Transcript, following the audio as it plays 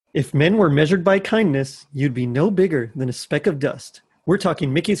If men were measured by kindness, you'd be no bigger than a speck of dust. We're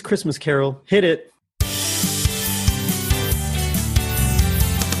talking Mickey's Christmas Carol. Hit it.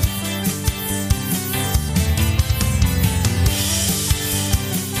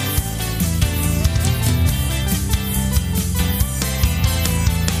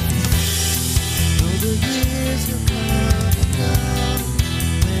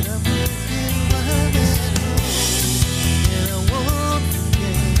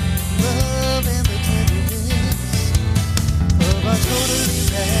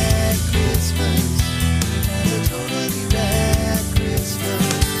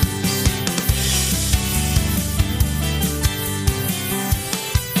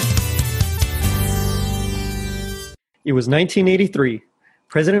 It was 1983.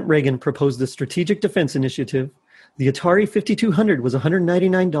 President Reagan proposed a strategic defense initiative. The Atari 5200 was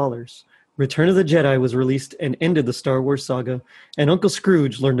 $199. Return of the Jedi was released and ended the Star Wars saga. And Uncle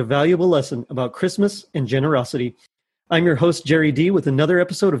Scrooge learned a valuable lesson about Christmas and generosity. I'm your host, Jerry D., with another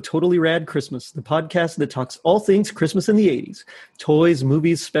episode of Totally Rad Christmas, the podcast that talks all things Christmas in the 80s. Toys,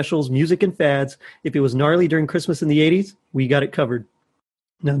 movies, specials, music, and fads. If it was gnarly during Christmas in the 80s, we got it covered.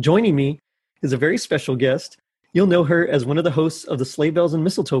 Now, joining me is a very special guest. You'll know her as one of the hosts of the Sleigh Bells and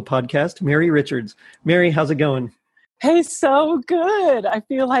Mistletoe podcast, Mary Richards. Mary, how's it going? Hey, so good. I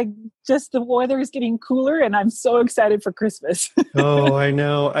feel like just the weather is getting cooler and I'm so excited for Christmas. Oh, I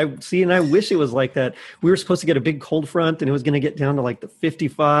know. And I wish it was like that. We were supposed to get a big cold front and it was going to get down to like the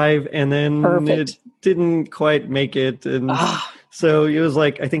 55 and then It didn't quite make it. And so it was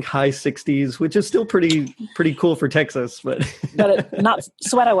like, I think high 60s, which is still pretty cool for Texas, but not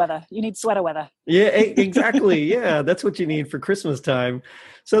sweater weather. You need sweater weather. Yeah, exactly. Yeah, that's what you need for Christmas time.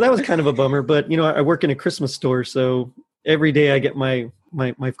 So that was kind of a bummer, but I work in a Christmas store, so every day I get my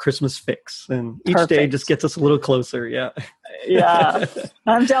Christmas fix, and each day just gets us a little closer. Yeah. Yeah.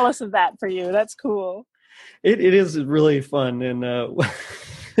 I'm jealous of that for you. That's cool. It is really fun. And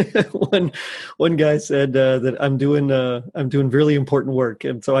one guy said that I'm doing really important work,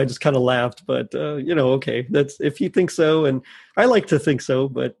 and so I just kind of laughed. But okay, that's if you think so, and I like to think so,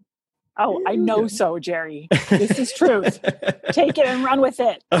 but. Oh, I know so, Jerry. This is truth. Take it and run with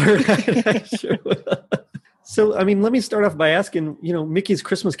it. All right, sure. So, let me start off by asking, Mickey's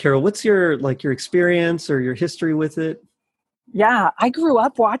Christmas Carol. What's your experience or your history with it? Yeah, I grew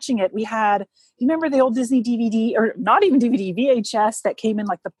up watching it. We had, you remember the old Disney DVD, or not even DVD, VHS that came in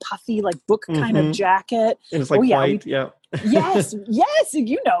like the puffy, like book kind of jacket. And it's like white, yeah. Yes,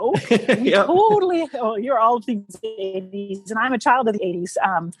 you know. Yep. Totally. Oh, you're all things 80s, and I'm a child of the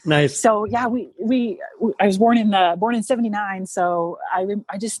 80s. Nice. So yeah, I was born in 79, so I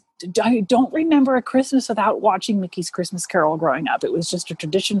don't remember a Christmas without watching Mickey's Christmas Carol growing up. It was just a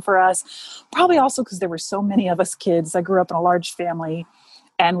tradition for us. Probably also because there were so many of us kids. I grew up in a large family.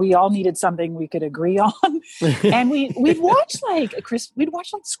 And we all needed something we could agree on. And we'd watch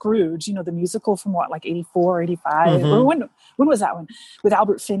Scrooge, the musical from 84, 85. Or when was that one? With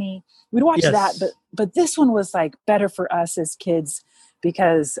Albert Finney. We'd watch that, but this one was like better for us as kids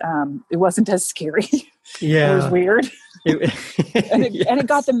because it wasn't as scary. Yeah. It was weird. And it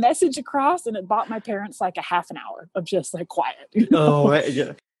got the message across, and it bought my parents like a half an hour of just like quiet. Oh,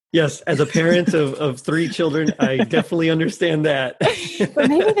 yeah. Yes, as a parent of three children, I definitely understand that. But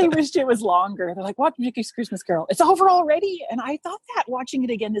maybe they wished it was longer. They're like, "Watch Mickey's Christmas Carol. It's over already." And I thought that watching it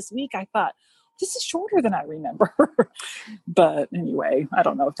again this week, I thought, this is shorter than I remember. But anyway, I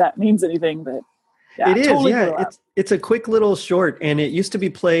don't know if that means anything, but yeah. It is, totally It's a quick little short, and it used to be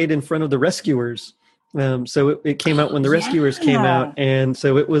played in front of the Rescuers. So it came out when the Rescuers came out. And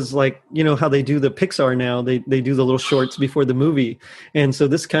so it was like, how they do the Pixar now, they do the little shorts before the movie. And so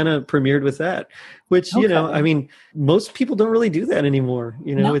this kind of premiered with that, which, most people don't really do that anymore.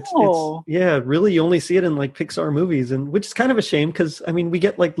 No. It's really you only see it in like Pixar movies, and which is kind of a shame because, we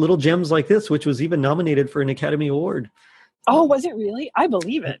get like little gems like this, which was even nominated for an Academy Award. Oh, was it really? I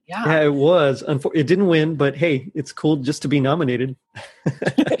believe it. Yeah. Yeah, it was. It didn't win, but hey, it's cool just to be nominated.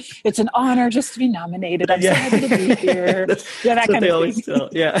 It's an honor just to be nominated. I'm so happy to be here. That's what they always tell.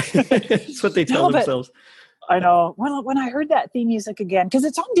 Yeah, that's what they tell themselves. I know. When I heard that theme music again, because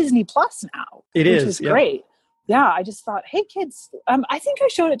it's on Disney Plus now. Which is great. Yeah, I just thought, hey, kids, I think I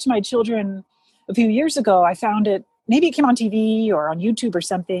showed it to my children a few years ago. I found it. Maybe it came on TV or on YouTube or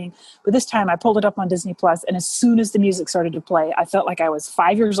something, but this time I pulled it up on Disney Plus, and as soon as the music started to play, I felt like I was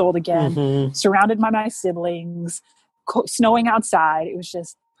 5 years old again, surrounded by my siblings, snowing outside. It was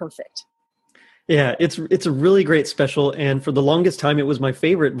just perfect. Yeah, it's a really great special, and for the longest time, it was my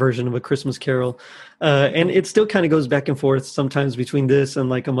favorite version of A Christmas Carol. And it still kind of goes back and forth sometimes between this and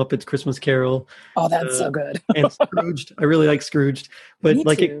like A Muppet's Christmas Carol. Oh, that's Uh, so good. and Scrooged. I really like Scrooged, but Me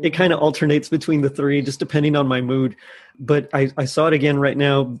like it too. kind of alternates between the three, just depending on my mood. But I saw it again right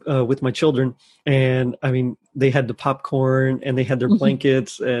now with my children, and I mean, they had the popcorn and they had their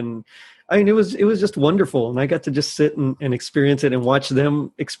blankets, and I mean, it was just wonderful, and I got to just sit and experience it and watch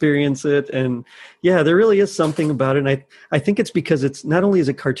them experience it, and yeah, there really is something about it. And I think it's because it's not only is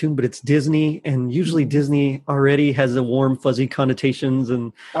it cartoon, but it's Disney, and usually Disney already has a warm, fuzzy connotations,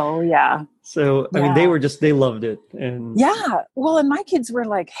 and Oh yeah. so I mean, Yeah. they loved it, and Yeah. Well, and my kids were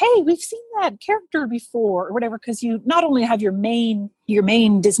like, "Hey, we've seen that character before," or whatever, because you not only have your main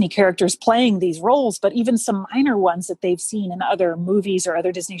Disney characters playing these roles, but even some minor ones that they've seen in other movies or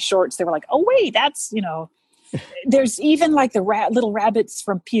other Disney shorts. They were like, "Oh, wait, that's There's even like the little rabbits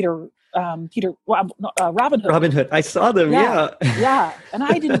from Robin Hood. Robin Hood. I saw them, Yeah, yeah. yeah, and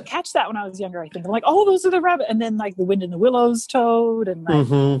I didn't catch that when I was younger. I think I'm like, "Oh, those are the rabbit," and then like the Wind in the Willows toad, and like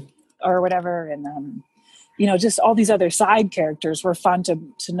Hmm. or whatever, and just all these other side characters were fun to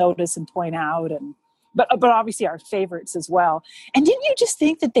notice and point out, and but obviously our favorites as well. And didn't you just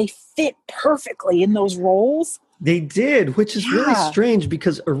think that they fit perfectly in those roles? They did, which is really Yeah. strange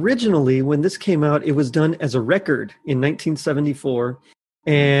because originally when this came out, it was done as a record in 1974.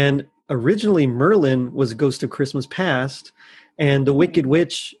 And originally Merlin was a Ghost of Christmas Past, and the Wicked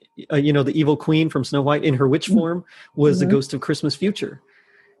Witch, the evil queen from Snow White in her witch form, was the Mhm. Ghost of Christmas Future.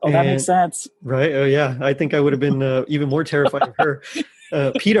 Oh, that makes And sense. right, oh yeah, I think I would have been even more terrified of her.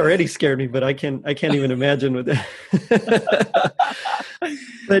 Pete already scared me, but I can't even imagine with that.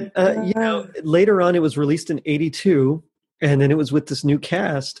 But later on, it was released in '82, and then it was with this new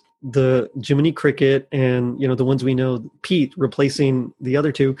cast, the Jiminy Cricket, and the ones we know, Pete replacing the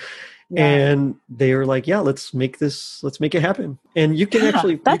other two, Yeah. and they were like, "Yeah, let's make it happen." And you can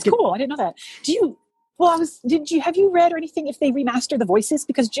actually, That's cool. I didn't know that. Have you read or anything if they remaster the voices?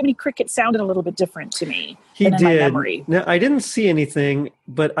 Because Jiminy Cricket sounded a little bit different to me He than in my did. memory. Now, I didn't see anything,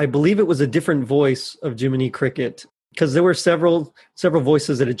 but I believe it was a different voice of Jiminy Cricket because there were several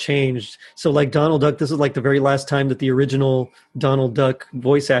voices that had changed. So, like Donald Duck, this is like the very last time that the original Donald Duck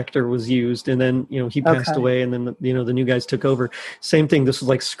voice actor was used, and then he passed Okay. away, and then the new guys took over. Same thing. This was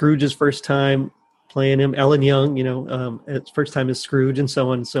like Scrooge's first time playing him. Ellen Young, its first time as Scrooge, and so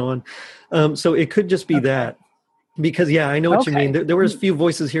on and so on. So it could just be Okay. that. Because I know what you Okay. mean. There was a few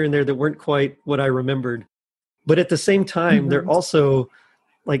voices here and there that weren't quite what I remembered, but at the same time, they're also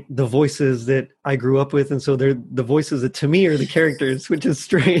like the voices that I grew up with, and so they're the voices that to me are the characters, which is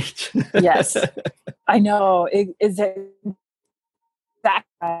strange. Yes, I know. Is it that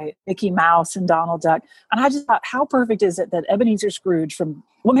guy, Mickey Mouse and Donald Duck? And I just thought, how perfect is it that Ebenezer Scrooge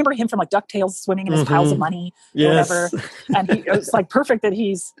remember him from like DuckTales swimming in his piles of money or Yes. whatever? And it's like perfect that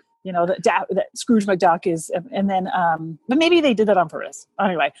he's, that Scrooge McDuck is, and then, but maybe they did that on purpose.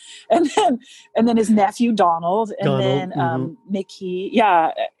 Anyway, and then his nephew Donald, and Donald, then Mickey,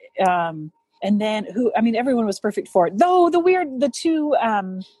 yeah, and then everyone was perfect for it. Though the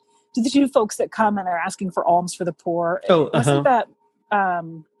two folks that come and they're asking for alms for the poor. Oh, wasn't that?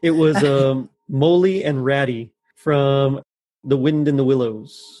 It was Molly and Ratty from The Wind in the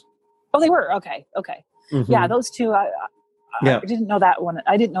Willows. Oh, they were okay. Mm-hmm. Yeah, those two. I didn't know that one.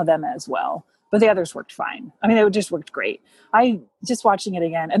 I didn't know them as well, but the others worked fine. I mean, they just worked great. I just watching it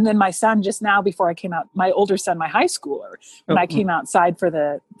again, and then my son just now before I came out, my older son, my high schooler, when I came outside for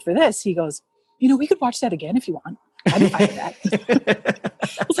this, he goes, we could watch that again if you want. I'd be fine with that.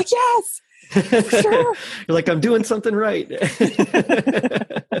 I was like, yes. Sure. You're like, I'm doing something right.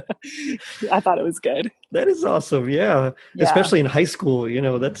 I thought it was good. That is awesome. Yeah. Especially in high school,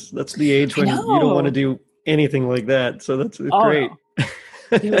 that's the age when you don't want to do anything like that. So that's great. No.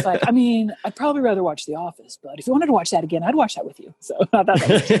 He was like, I'd probably rather watch The Office, but if you wanted to watch that again, I'd watch that with you. So I thought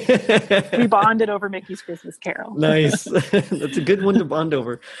that was we bonded over Mickey's Christmas Carol. Nice. That's a good one to bond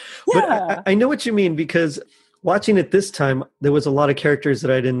over. Yeah. But I know what you mean, because watching it this time, there was a lot of characters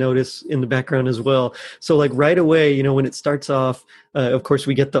that I didn't notice in the background as well. So like right away, when it starts off, of course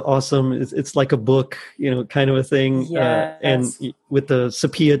we get the awesome, it's like a book, kind of a thing. Yes. And with the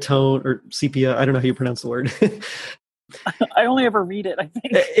sepia tone, or sepia, I don't know how you pronounce the word. I only ever read it, I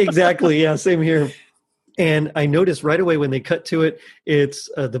think. Exactly. Yeah. Same here. And I noticed right away when they cut to it, it's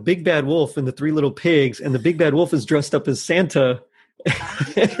the big bad wolf and the three little pigs, and the big bad wolf is dressed up as Santa.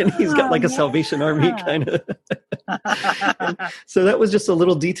 And he's got like a Salvation Army kind of. So that was just a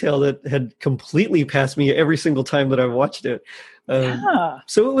little detail that had completely passed me every single time that I've watched it.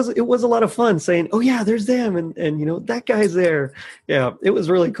 So it was a lot of fun saying, "Oh yeah, there's them," and that guy's there. Yeah, it was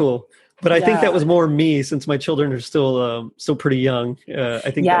really cool. But I think that was more me, since my children are still pretty young.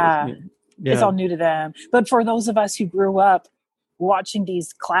 I think that was me. Yeah. It's all new to them. But for those of us who grew up watching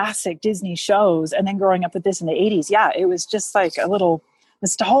these classic Disney shows and then growing up with this in the 80s, it was just like a little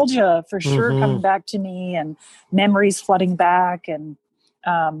nostalgia for sure coming back to me, and memories flooding back. And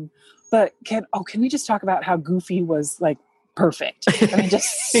but can we just talk about how Goofy was like perfect? I mean,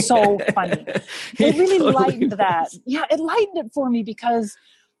 just so funny. It really lightened that. Yeah, it lightened it for me, because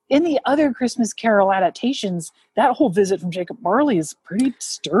in the other Christmas Carol adaptations, that whole visit from Jacob Marley is pretty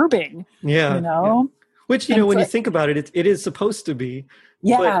disturbing. Yeah. You know? Yeah. Which, when you think about it, it is supposed to be.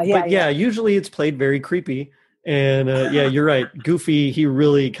 But usually it's played very creepy. And you're right. Goofy, he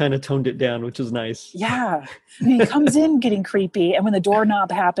really kind of toned it down, which is nice. Yeah. I mean, he comes in getting creepy. And when the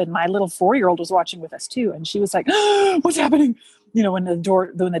doorknob happened, my little 4-year-old was watching with us too. And she was like, what's happening? When the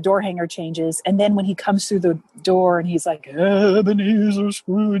door hanger changes. And then when he comes through the door and he's like, Ebenezer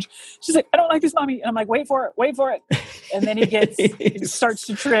Scrooge. She's like, I don't like this, Mommy. And I'm like, wait for it. And then he starts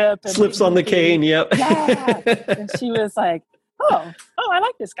to trip. And slips on the cane. Yep. Yeah. And she was like, oh, I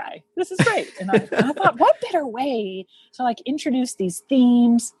like this guy. This is great. And I thought, what better way to like introduce these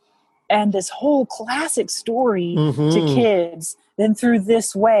themes and this whole classic story to kids than through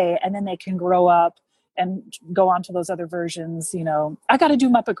this way. And then they can grow up and go on to those other versions. I got to do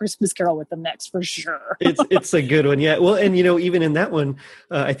Muppet Christmas Carol with them next for sure. It's a good one. Yeah. Well, and even in that one,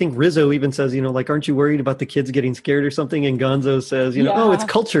 I think Rizzo even says, like, aren't you worried about the kids getting scared or something? And Gonzo says, oh, it's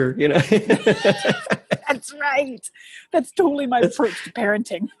culture, That's right. That's totally my approach to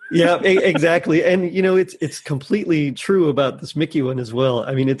parenting. Yeah, exactly. And it's completely true about this Mickey one as well.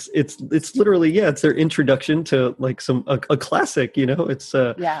 I mean, it's literally, it's their introduction to like a classic. It's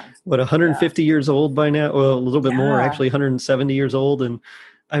 150 years old by now. Well, a little bit more, actually, 170 years old. And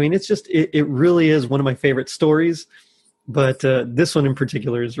I mean, it's just it really is one of my favorite stories. But this one in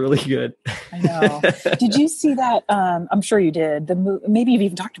particular is really good. I know. Did you see that? I'm sure you did. Maybe you've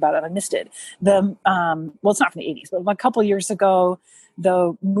even talked about it. I missed it. Well, it's not from the 80s, but a couple years ago,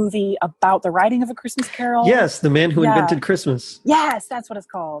 the movie about the writing of A Christmas Carol. Yes, The Man Who Invented Christmas. Yes, that's what it's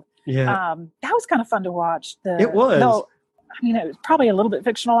called. Yeah. That was kind of fun to watch. It was. Though, I mean, it was probably a little bit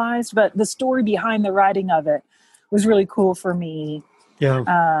fictionalized, but the story behind the writing of it was really cool for me.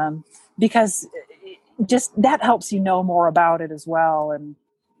 Yeah. Because just that helps more about it as well. And,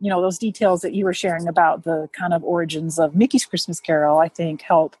 those details that you were sharing about the kind of origins of Mickey's Christmas Carol, I think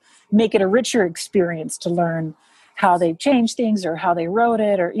help make it a richer experience to learn how they've changed things or how they wrote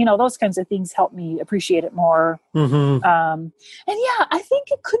it, or, those kinds of things help me appreciate it more. And I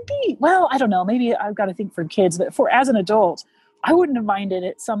think it could be, well, I don't know, maybe I've got to think for kids, but as an adult, I wouldn't have minded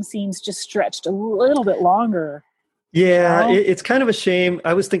it. Some scenes just stretched a little bit longer. Yeah, it's kind of a shame.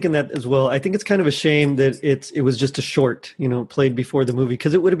 I was thinking that as well. I think it's kind of a shame that it was just a short, played before the movie,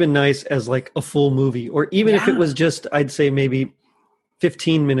 because it would have been nice as like a full movie, or even if it was just, I'd say maybe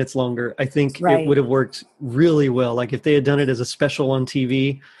 15 minutes longer. I think it would have worked really well. Like if they had done it as a special on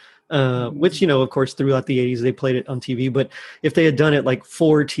TV, which, of course, throughout the 80s, they played it on TV. But if they had done it like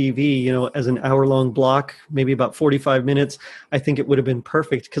for TV, as an hour-long block, maybe about 45 minutes, I think it would have been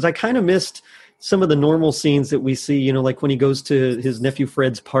perfect. Because I kind of missed some of the normal scenes that we see, like when he goes to his nephew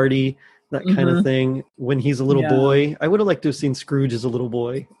Fred's party, that kind of thing. When he's a little boy, I would have liked to have seen Scrooge as a little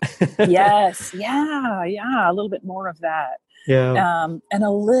boy. Yes. Yeah. A little bit more of that. Yeah. And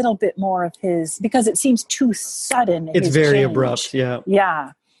a little bit more of his, because it seems too sudden. It's very abrupt. Yeah.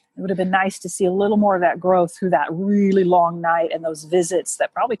 Yeah. It would have been nice to see a little more of that growth through that really long night and those visits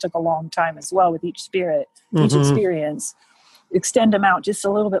that probably took a long time as well with each experience. Extend them out just a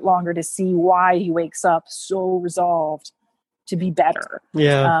little bit longer to see why he wakes up so resolved to be better.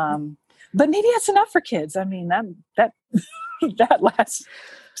 Yeah. But maybe that's enough for kids. I mean, that last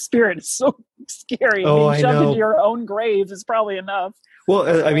spirit is so scary. Being shoved into your own grave is probably enough.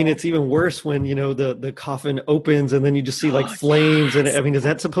 Well, I mean, it's even worse when, the coffin opens and then you just see like flames. And I mean, is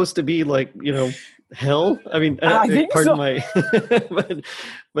that supposed to be like, hell? I mean, pardon my,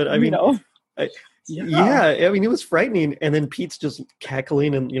 but I mean, I mean, it was frightening. And then Pete's just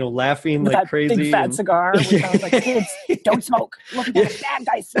cackling and, laughing with like that crazy. Big fat cigar. Which I was like, kids, don't smoke. Look at that bad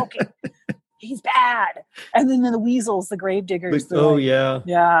guy smoking. He's bad. And then the weasels, the grave diggers.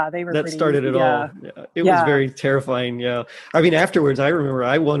 Yeah, they were that pretty, started it all. Yeah. It was very terrifying. Yeah. I mean, afterwards, I remember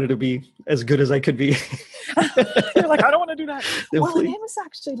I wanted to be as good as I could be. You're like, I don't want to do that. Well, and it was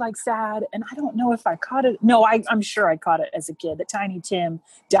actually like sad. And I don't know if I caught it. No, I'm sure I caught it as a kid. That Tiny Tim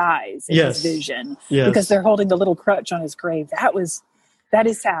dies in his vision because they're holding the little crutch on his grave. That is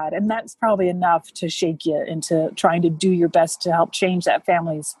sad. And that's probably enough to shake you into trying to do your best to help change that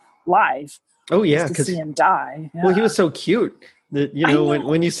family's life. Oh yeah, because see him die. Yeah. Well, he was so cute. That, you know,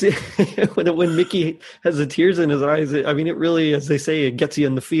 when you see when Mickey has the tears in his eyes, I mean, it really, as they say, it gets you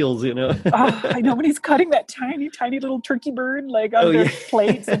in the feels, you know. I know when he's cutting that tiny, tiny little turkey bird like on their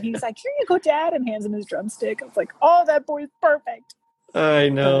plates, and he's like, "Here you go, Dad," and hands him his drumstick. I was like, "Oh, that boy's perfect." I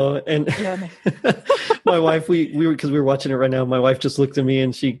know. And my wife, we were, because we were watching it right now, my wife just looked at me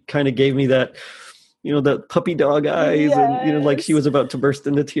and she kind of gave me that, you know, the puppy dog eyes, and, you know, like she was about to burst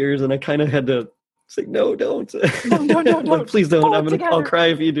into tears, and I kind of had to say, no, don't. No, like, please don't. I'll cry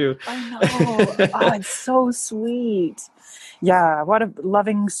if you do. I know. Oh, it's so sweet. Yeah, what a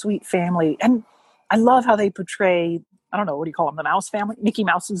loving, sweet family. And I love how they portray, I don't know, what do you call them? The Mouse family? Mickey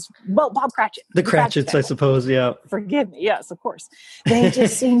Mouse's, Bob Cratchit. The Cratchits, I suppose, yeah. Forgive me. Yes, of course. They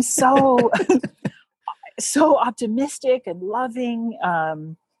just seem so, so optimistic and loving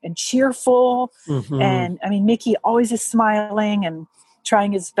and cheerful. Mm-hmm. And I mean, Mickey always is smiling and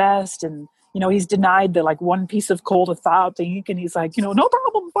trying his best. And, you know, he's denied the like one piece of coal to thaw thing, and he's like, you know, no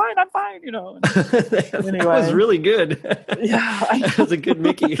problem, I'm fine, you know. Anyway. That was really good. Yeah, that was a good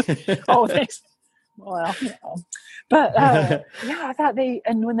Mickey. Oh, thanks. Well, you know. But yeah, I thought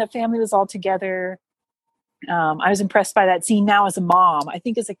and when the family was all together, I was impressed by that scene. Now as a mom, I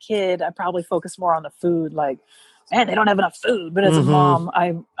think as a kid, I probably focused more on the food, like, man, they don't have enough food. But as a mom,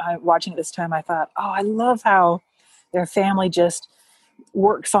 I watching it this time, I thought, oh, I love how their family just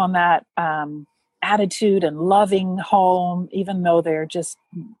works on that attitude and loving home, even though they're just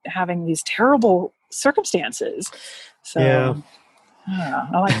having these terrible circumstances. So yeah,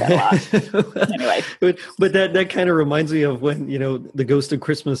 I like that a lot. Anyway, but that kind of reminds me of when, you know, the Ghost of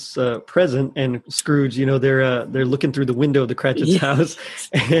Christmas Present and Scrooge, you know, they're looking through the window of the Cratchit's house,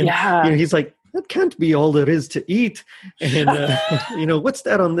 and you know, he's like, that can't be all there is to eat. And, you know, what's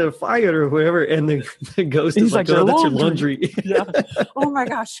that on the fire or whatever? And the ghost is like, oh, that's your laundry. Yeah. Oh my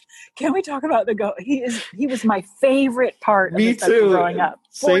gosh. Can we talk about the ghost? He was my favorite part of Me too. Growing up.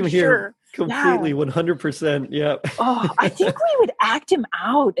 Same here. Sure. Completely, 100%. Yeah. Oh, I think we would act him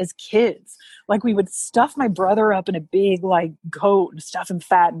out as kids. Like we would stuff my brother up in a big like coat and stuff him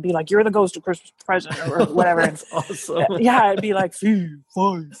fat and be like, "You're the ghost of Christmas present," or whatever. That's awesome. Yeah, it'd be like,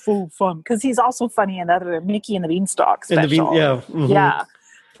 full fun, because he's also funny in other Mickey and the Beanstalk special. Yeah.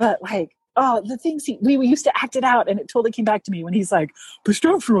 But like, oh, the things we used to act it out, and it totally came back to me when he's like,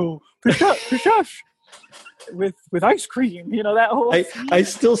 pistachio, pistachio. With ice cream, you know, that whole I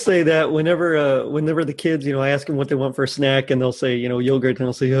still say that whenever the kids, you know, I ask them what they want for a snack, and they'll say, you know, yogurt, and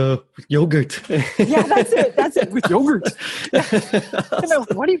I'll say, yogurt. Yeah, that's it, with yogurt. Yeah.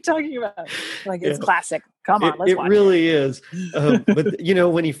 Awesome. What are you talking about? Like, it's classic. Come on, let's watch it. It really is. But, you know,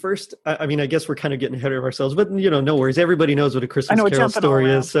 when he first, I mean, I guess we're kind of getting ahead of ourselves, but, you know, no worries. Everybody knows what a Christmas Carol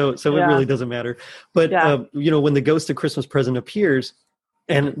story is, so it really doesn't matter. But, you know, when the Ghost of Christmas Present appears,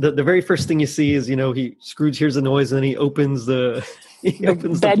 and the very first thing you see is, you know, Scrooge hears the noise, and then he opens the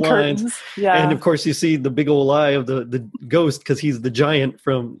blinds. Curtains. Yeah. And of course you see the big old eye of the ghost, because he's the giant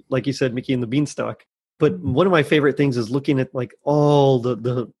from, like you said, Mickey and the Beanstalk. But one of my favorite things is looking at like all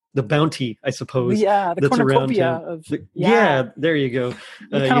the bounty, I suppose. Yeah, the cornucopia of there you go.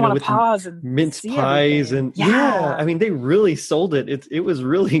 You kind of want to pause and mince pies everything. And I mean, they really sold it. It was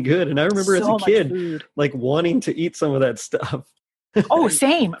really good. And I remember as a kid like wanting to eat some of that stuff. Oh,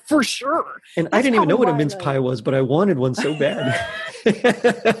 same, for sure. And I didn't even know what a mince pie was, but I wanted one so bad.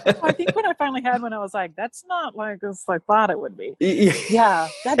 I think when I finally had one, I was like, that's not like as I thought it would be. Yeah,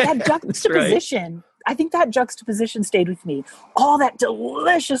 that juxtaposition. Right. I think that juxtaposition stayed with me. All that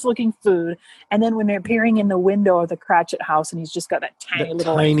delicious looking food. And then when they're peering in the window of the Cratchit house, and he's just got that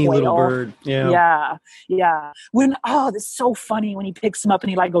tiny little bird. Yeah. When, that's so funny when he picks him up and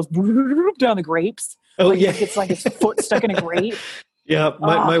he like goes down the grapes. Oh, like, yeah. It's like his foot stuck in a grape. Yeah,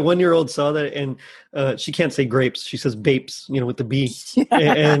 my 1-year-old saw that, and she can't say grapes. She says bapes, you know, with the B. Yeah.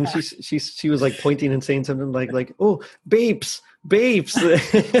 And she was like pointing and saying something like, oh, bapes.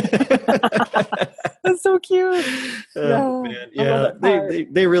 That's so cute. Man. Yeah,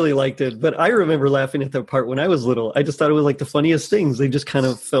 they really liked it. But I remember laughing at that part when I was little. I just thought it was like the funniest things. They just kind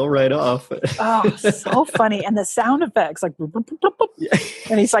of fell right off. Oh, so funny. And the sound effects, like,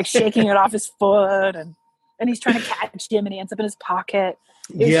 and he's like shaking it off his foot, and he's trying to catch him, and he ends up in his pocket.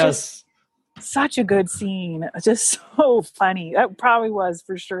 It's just such a good scene. Just so funny. That probably was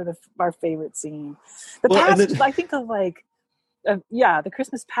for sure our favorite scene. I think of like, the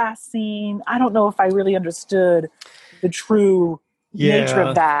Christmas past scene. I don't know if I really understood the true nature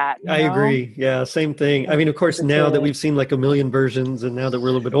of that. I agree. Yeah, same thing. I mean, of course, now that we've seen like a million versions, and now that we're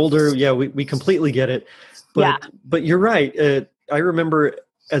a little bit older, we completely get it. But you're right. I remember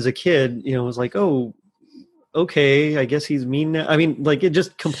as a kid, you know, it was like, oh, okay, I guess he's mean now. I mean, like, it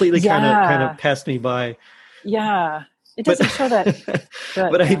just completely kind of passed me by. Yeah. It doesn't show that.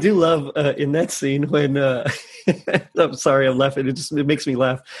 But I do love in that scene when I'm sorry, I'm laughing. It makes me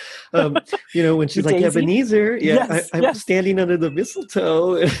laugh. When she's like, Daisy? Ebenezer, I'm Yes. standing under the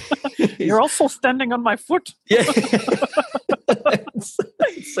mistletoe. You're also standing on my foot. Yeah.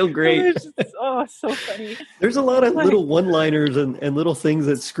 It's so great. So funny. There's a lot of little one-liners and little things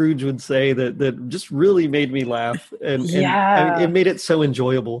that Scrooge would say that just really made me laugh. And it made it so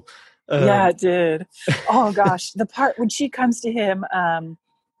enjoyable. Yeah, it did. Oh gosh, the part when she comes to him, and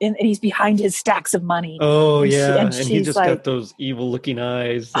he's behind his stacks of money. Oh and yeah, and she's he just like, got those evil-looking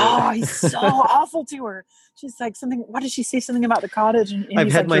eyes. Oh, he's so awful to her. She's like something. What did she say? Something about the cottage? And I've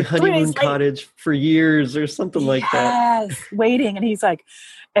he's had like, my honeymoon cottage for years, or something like that. Yes, waiting, and he's like,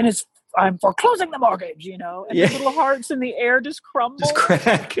 I'm foreclosing the mortgage, and the little hearts in the air just crumble, just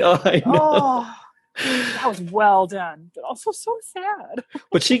crack. Oh, I know. Oh, that was well done, but also so sad.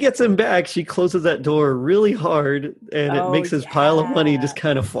 But she gets him back. She closes that door really hard, and it makes his pile of money just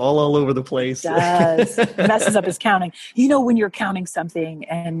kind of fall all over the place. It does. It messes up his counting. When you're counting something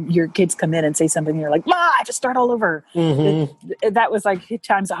and your kids come in and say something, and you're like, "Ma, I have to start all over." Mm-hmm. That was like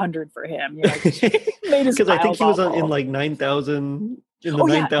times 100 for him. Made his because I think he was in like 9,000.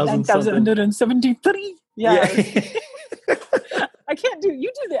 9,000 9,173. Yeah. I can't do.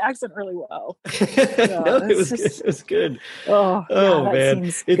 You do the accent really well. No, it was good. Oh man,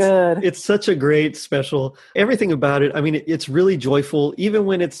 it's good. It's such a great special. Everything about it. I mean, it's really joyful, even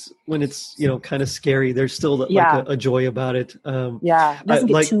when it's kind of scary. There's still like a joy about it. It doesn't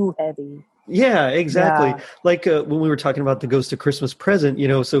get too heavy. Yeah, exactly. Yeah. Like when we were talking about the Ghost of Christmas Present,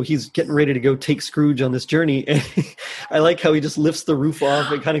 so he's getting ready to go take Scrooge on this journey. And I like how he just lifts the roof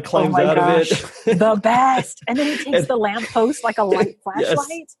off and kind of climbs out of it. The best. And then he takes the lamppost like a light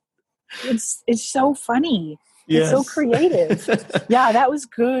flashlight. Yes. It's so funny. Yes. It's so creative. Yeah, that was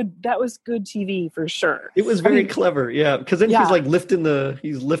good. That was good TV for sure. It was very clever. Yeah, because then he's like lifting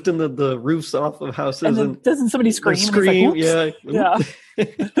the roofs off of houses, and doesn't somebody scream? Scream, like, yeah.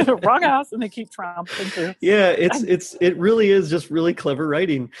 Wrong house, and they keep tromping through. Yeah, it really is just really clever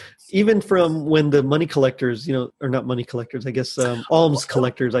writing. Even from when the money collectors, or not money collectors, I guess alms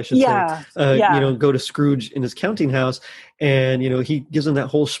collectors, I should say, go to Scrooge in his counting house, and he gives them that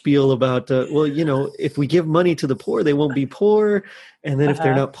whole spiel about, if we give money to the poor, they won't be poor. And then if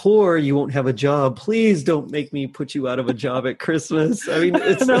they're not poor, you won't have a job. Please don't make me put you out of a job at Christmas. I mean,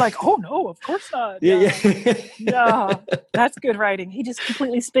 and they're like, oh no, of course not. Yeah, that's good writing. He just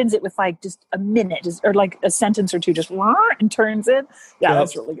completely spins it with like just a minute, or like a sentence or two, just and turns it. Yeah,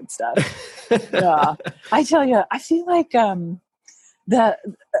 that's really good stuff. Yeah, I tell you, I feel like that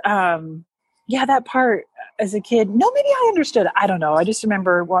part as a kid. No, maybe I understood. I don't know. I just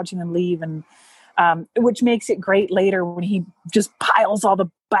remember watching them leave and. Which makes it great later when he just piles all the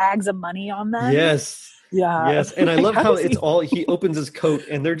bags of money on them. Yes. Yeah. Yes. And I love how he opens his coat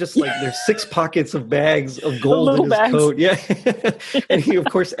and they're just like, there's 6 pockets of bags of gold in his coat. Yeah. And he, of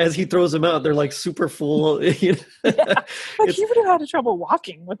course, as he throws them out, they're like super full. Yeah. Like he would have had trouble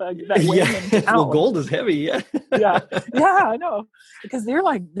walking with that weight. Well, gold is heavy. Yeah. Yeah, I know. Because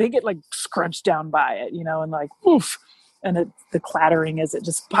they get like scrunched down by it, and like, oof. And the clattering as it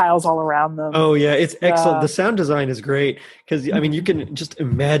just piles all around them. Oh yeah, it's excellent. The sound design is great because I mean you can just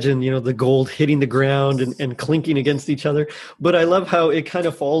imagine the gold hitting the ground and clinking against each other. But I love how it kind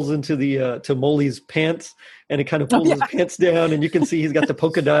of falls into the to Molly's pants and it kind of pulls his pants down and you can see he's got the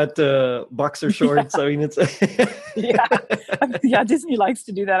polka dot boxer shorts. I mean it's Disney likes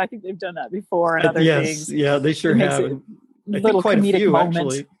to do that. I think they've done that before and other things. Yeah, they sure have. I little think quite comedic a few moments.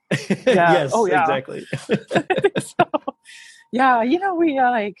 actually. Yeah. Yes, exactly. So, yeah,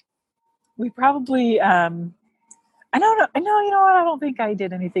 we probably I know, I don't think I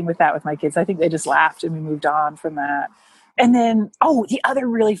did anything with that with my kids. I think they just laughed and we moved on from that. And then the other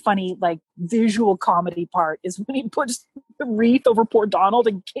really funny like visual comedy part is when he puts the wreath over poor Donald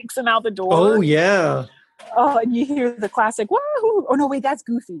and kicks him out the door. Oh yeah. Oh, and you hear the classic wahoo. Oh no, wait, that's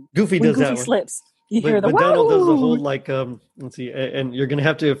Goofy. Goofy when does Goofy that one. Slips. You hear but Donald does the whole like let's see, and you're gonna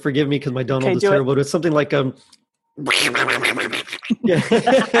have to forgive me because my Donald is terrible. But it's something like yeah,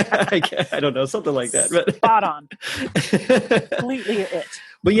 I don't know, something like that. But spot on, completely it.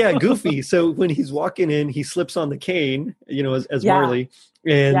 But yeah, Goofy. So when he's walking in, he slips on the cane, as Marley.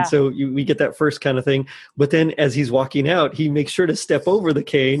 And so we get that first kind of thing. But then as he's walking out, he makes sure to step over the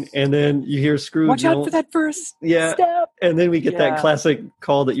cane. And then you hear Scrooge. Watch out for that first step. And then we get that classic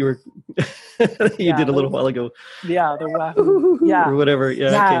call that you did a little while ago. Yeah, the wahoo. Yeah. Or whatever. Yeah,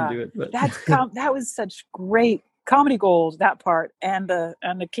 I can't do it. But that was such great comedy gold, that part, and the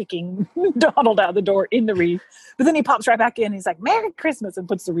kicking Donald out the door in the wreath. But then he pops right back in. He's like, "Merry Christmas," and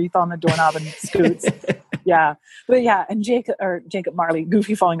puts the wreath on the doorknob and scoots. Yeah. But yeah, and Jacob Marley,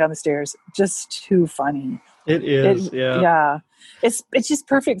 Goofy falling down the stairs, just too funny. It is, yeah. Yeah. It's just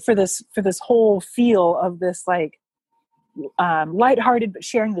perfect for this whole feel of this like lighthearted but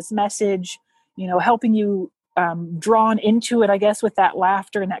sharing this message, helping you drawn into it, I guess, with that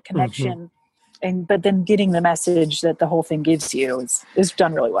laughter and that connection. But then getting the message that the whole thing gives you is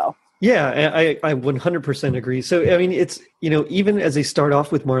done really well. Yeah, I 100% agree. So, I mean, it's, even as they start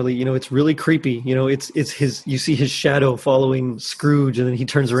off with Marley, it's really creepy. It's you see his shadow following Scrooge, and then he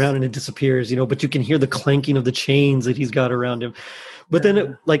turns around and it disappears, but you can hear the clanking of the chains that he's got around him. But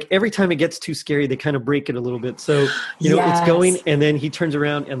then every time it gets too scary, they kind of break it a little bit. So, it's going, and then he turns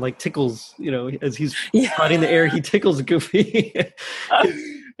around and like tickles, as he's fighting the air, he tickles Goofy.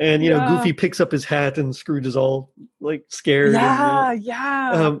 And, Goofy picks up his hat and Scrooge is all like scared.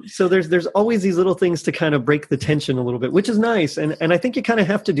 So there's always these little things to kind of break the tension a little bit, which is nice. And I think you kind of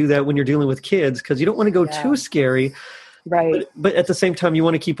have to do that when you're dealing with kids, because you don't want to go too scary. Right. But at the same time, you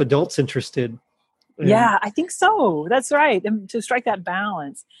want to keep adults interested. Yeah, I think so. That's right. And to strike that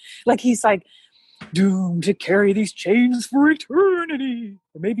balance. Like he's like, doomed to carry these chains for eternity,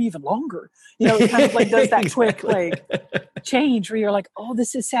 or maybe even longer. It kind of like does that quick like change where you're like, oh,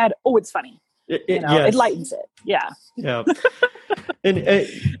 this is sad. Oh, it's funny. It lightens it. Yeah. Yeah. And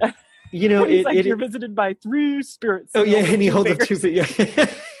he's like, you're visited by 3 spirits. Oh yeah, and he holds up 2 fingers.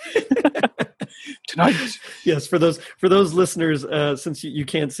 Tonight. Yes, for those listeners, since you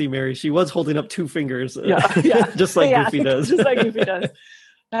can't see Mary, she was holding up 2 fingers. Just like Goofy does. Just like Goofy does.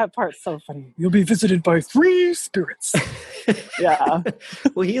 That part's so funny. You'll be visited by 3 spirits. Yeah.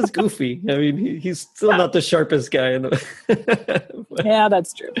 Well, he is Goofy. I mean, he's still not the sharpest guy. Yeah,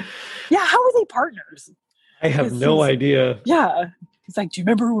 that's true. Yeah, how are they partners? I have no idea. Yeah. It's like, do you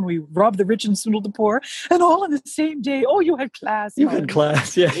remember when we robbed the rich and swindled the poor? And all on the same day. Oh, you had class. You had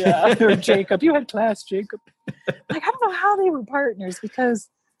class, yeah. Yeah. Or Jacob. You had class, Jacob. Like, I don't know how they were partners because...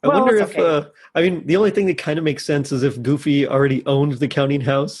 I wonder if, the only thing that kind of makes sense is if Goofy already owned the counting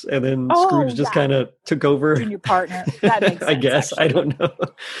house and then Scrooge just kind of took over. Junior partner. That makes sense. I guess. Actually. I don't know.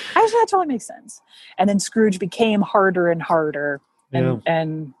 Actually, that totally makes sense. And then Scrooge became harder and harder.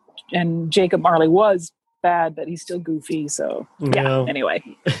 And Jacob Marley was bad, but he's still Goofy. So, anyway.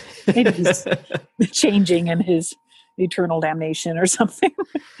 Maybe he's changing in his eternal damnation or something.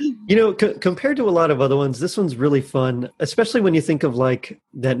 Compared to a lot of other ones, this one's really fun, especially when you think of like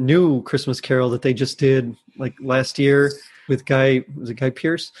that new Christmas Carol that they just did like last year with Guy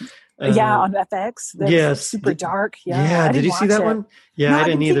Pearce? On FX. Yes. Super dark. Yeah. Did you see that one? Yeah, I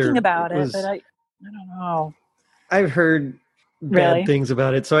didn't either. Thinking about it, but I don't know. I've heard bad things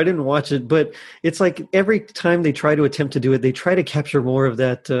about it, so I didn't watch it, but it's like every time they try to attempt to do it, they try to capture more of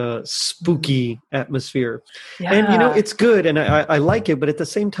that spooky atmosphere. Yeah. And it's good and I like it, but at the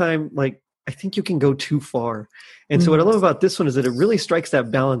same time, like I think you can go too far. And so what I love about this one is that it really strikes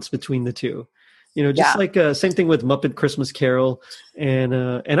that balance between the two. Like same thing with Muppet Christmas Carol, and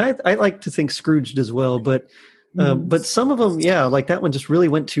I like to think Scrooged as well, but some of them, like that one just really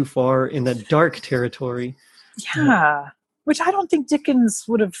went too far in that dark territory. Yeah. Which I don't think Dickens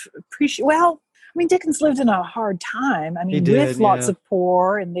would have appreciated. Well, I mean, Dickens lived in a hard time. I mean, with lots of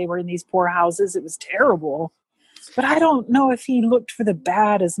poor, and they were in these poor houses. It was terrible. But I don't know if he looked for the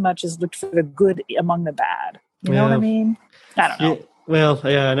bad as much as looked for the good among the bad. You know what I mean? I don't know. Well,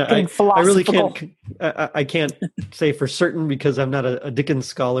 yeah, and I really can't. I can't say for certain because I'm not a Dickens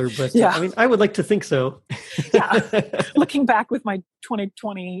scholar, but I mean, I would like to think so. Looking back with my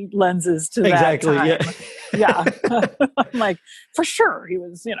 2020 lenses to that time, I'm like, for sure he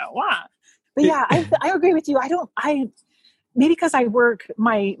was, But I agree with you. Maybe because I work,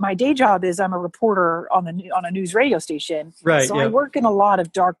 my day job is I'm a reporter on a news radio station, right? So I work in a lot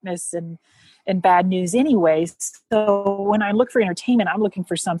of darkness and bad news anyway. So when I look for entertainment, I'm looking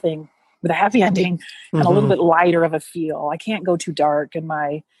for something with a happy ending and a little bit lighter of a feel. I can't go too dark in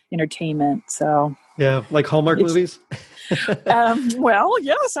my entertainment. So like Hallmark movies. Well,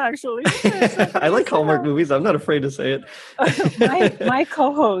 yes, actually. Yes, I like Hallmark movies. I'm not afraid to say it. My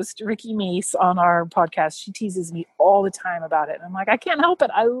co-host Ricky Meese on our podcast, she teases me all the time about it. And I'm like, I can't help it.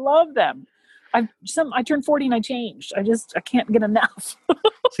 I love them. I turned 40 and I changed. I can't get enough.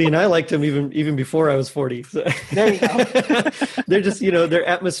 See, and I liked them even before I was 40. So. There you go. They're just, they're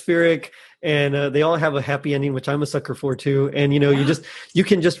atmospheric and they all have a happy ending, which I'm a sucker for too. And, you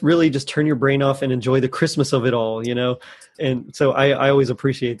can just really just turn your brain off and enjoy the Christmas of it all, And so I always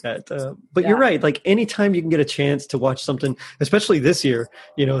appreciate that. But you're right. Like anytime you can get a chance to watch something, especially this year,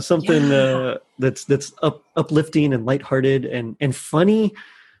 something that's uplifting and lighthearted and funny.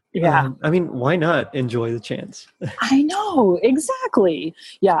 Yeah. I mean, why not enjoy the chance? I know, exactly.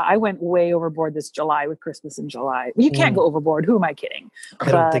 Yeah, I went way overboard this July with Christmas in July. You can't go overboard. Who am I kidding?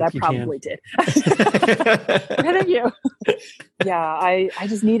 I don't But I think you can. probably did. Thank you. Yeah, I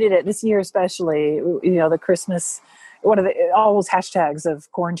just needed it this year, especially. You know, the Christmas, what are all those hashtags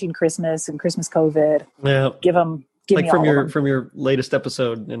of quarantine Christmas and Christmas COVID? Yeah, Give like me all of them. from your latest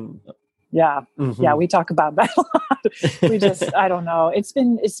episode, and Yeah. Yeah, we talk about that a lot. We just, I don't know. It's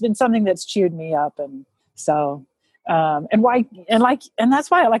been something that's cheered me up. And so, and that's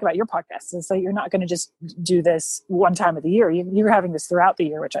why I like about your podcast is that you're not going to just do this one time of the year. You're having this throughout the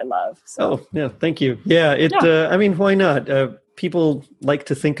year, which I love. So. Oh, yeah. Thank you. Yeah. I mean, why not? People like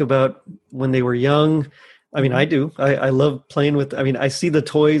to think about when they were young. I mean, I do. I love playing with, I mean, I see the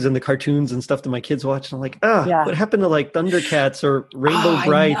toys and the cartoons and stuff that my kids watch. And I'm like, what happened to like Thundercats or Rainbow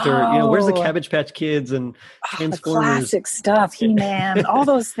Bright or, where's the Cabbage Patch Kids and Transformers? The classic stuff, He-Man, all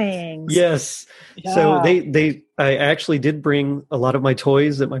those things. Yes. Yeah. So I actually did bring a lot of my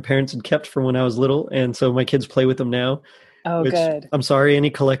toys that my parents had kept from when I was little. And so my kids play with them now. Oh, good. I'm sorry, any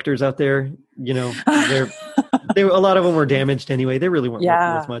collectors out there, a lot of them were damaged anyway. They really weren't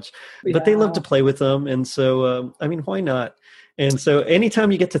worth much, but they love to play with them. And so, I mean, why not? And so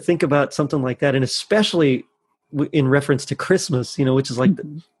anytime you get to think about something like that, and especially in reference to Christmas, which is like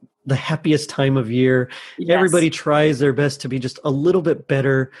the happiest time of year, everybody tries their best to be just a little bit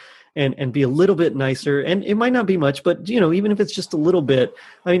better and be a little bit nicer. And it might not be much, but even if it's just a little bit,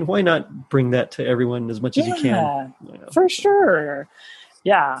 I mean, why not bring that to everyone as much as you can? For sure.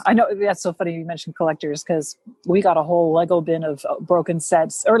 Yeah, I know. That's so funny you mentioned collectors because we got a whole Lego bin of broken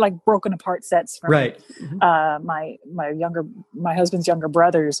sets or like broken apart sets from my husband's younger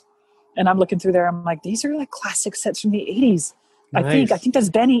brothers. And I'm looking through there. I'm like, these are like classic sets from the 80s. Nice. I think that's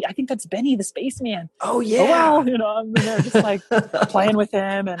Benny. I think that's Benny the Spaceman. Oh yeah. Oh, well, I'm there just like playing with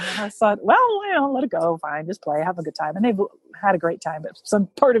him, and I thought, well, let it go. Fine, just play, have a good time, and they've had a great time. But some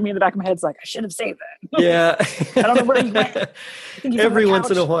part of me in the back of my head's like, I should have saved that. Yeah. I don't know where he went. Every once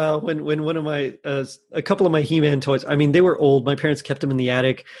in a while, when one of my a couple of my He-Man toys, I mean, they were old. My parents kept them in the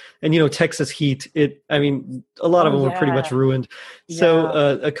attic, and Texas heat. A lot of them were pretty much ruined. So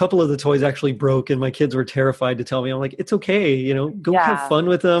a couple of the toys actually broke, and my kids were terrified to tell me. I'm like, it's okay, go have fun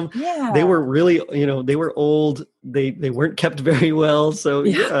with them. Yeah. They were really, they were old. They weren't kept very well. So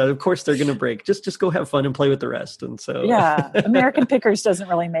of course they're going to break. Just go have fun and play with the rest. And so American Pickers doesn't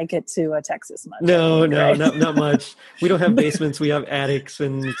really make it to Texas much. No, not much. We don't have basements. We have attics,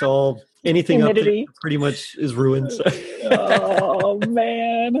 and it's all anything humidity. Up there pretty much is ruined. So. Oh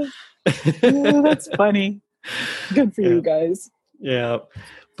man, that's funny. Good for you guys. Yeah,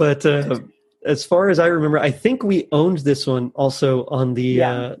 but as far as I remember, I think we owned this one also on the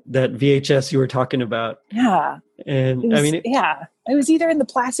that VHS you were talking about. Yeah, and it was either in the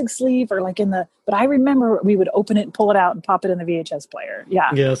plastic sleeve or like but I remember we would open it and pull it out and pop it in the VHS player. Yeah.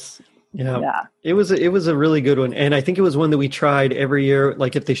 Yes. Yeah. It was a really good one, and I think it was one that we tried every year.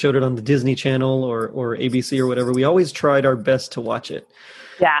 Like if they showed it on the Disney Channel or ABC or whatever, we always tried our best to watch it.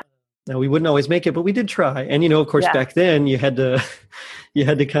 Yeah. Now we wouldn't always make it, but we did try. And of course, back then you had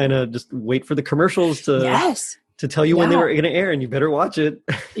to kind of just wait for the commercials to tell you when they were going to air, and you better watch it.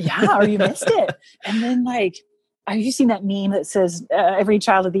 Yeah, or you missed it. And then have you seen that meme that says every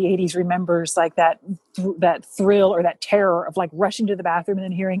child of the 80s remembers like that thrill or that terror of like rushing to the bathroom and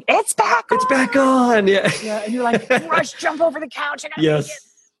then hearing it's back on. Yeah, and you're like jump over the couch. I gotta make it.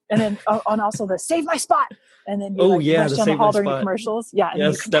 And then also the save my spot. And then you rush down the hall during the commercials. Yeah.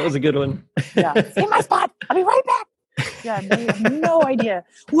 Yes, that was a good one. Yeah, save my spot. I'll be right back. Yeah, they have no idea.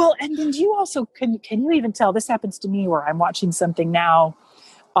 Well, and then do you also can you even tell? This happens to me where I'm watching something now,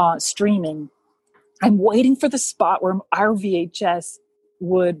 streaming. I'm waiting for the spot where our VHS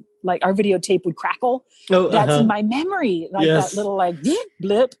would, like, our videotape would crackle. Oh, that's in my memory, like that little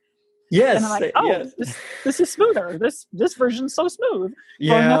blip. Yes, and I'm like, this is smoother. This version's so smooth.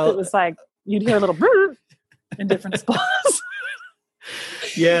 Yeah, growing up, it was like you'd hear a little brrr in different spots.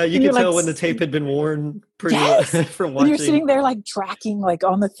 Yeah, you could tell when the tape had been worn pretty from watching. And you're sitting there like tracking like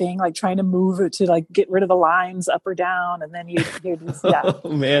on the thing, like trying to move it to like get rid of the lines up or down, and then you're just, Oh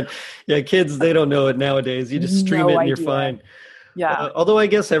man, kids, they don't know it nowadays. You just stream it and you're fine. Yeah. Although I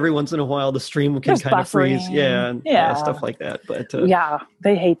guess every once in a while the stream can kind of freeze. Yeah, stuff like that. But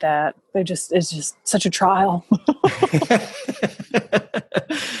they hate that. It's just such a trial.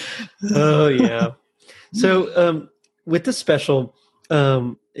 Oh yeah. So with this special,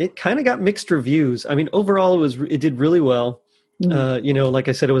 it kind of got mixed reviews. I mean, overall it did really well. Like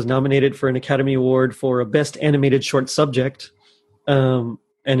I said, it was nominated for an Academy Award for a Best Animated Short Subject. And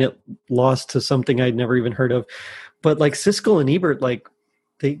it lost to something I'd never even heard of. But like Siskel and Ebert, like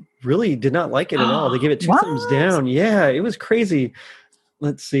they really did not like it at all. They gave it 2 thumbs What? down. Yeah, it was crazy.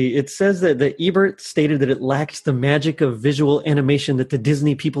 Let's see. It says that Ebert stated that it lacked the magic of visual animation that the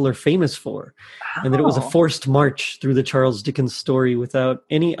Disney people are famous for, and that it was a Oh. forced march through the Charles Dickens story without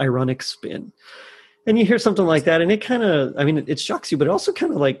any ironic spin. And you hear something like that, and it kind of, I mean, it shocks you, but it also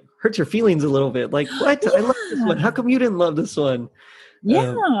kind of like hurts your feelings a little bit. Like, what? I love this one. How come you didn't love this one?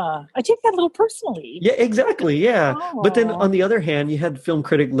 Yeah, I take that a little personally. Yeah, exactly. Yeah. But then Oh. on the other hand, you had film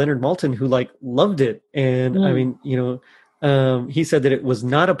critic Leonard Maltin who like loved it. And I mean, he said that it was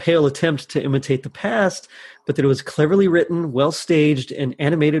not a pale attempt to imitate the past, but that it was cleverly written, well staged, and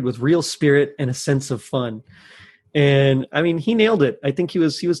animated with real spirit and a sense of fun. And I mean, he nailed it. I think he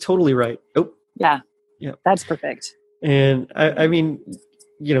was totally right. Oh, Yeah. Yeah. That's perfect. and I mean,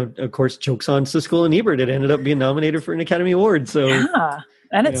 of course, jokes on Siskel and Ebert. It ended up being nominated for an Academy Award. So Yeah.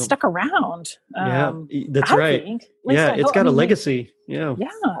 And it you know, stuck around. yeah, that's I right. think. At least Yeah, I it's hope. got I a mean, legacy. Yeah. Yeah.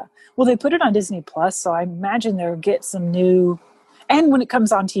 Well, they put it on Disney Plus, so I imagine they'll get some new. And when it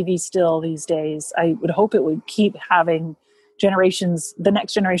comes on TV still these days, I would hope it would keep having the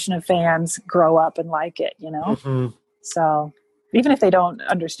next generation of fans grow up and like it, Mhm. So even if they don't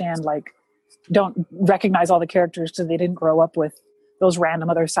understand, don't recognize all the characters because they didn't grow up with those random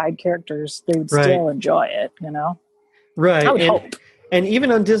other side characters, they would Right. still enjoy it, Right. I would hope. And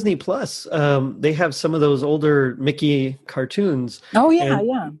even on Disney Plus, they have some of those older Mickey cartoons. Oh, yeah, And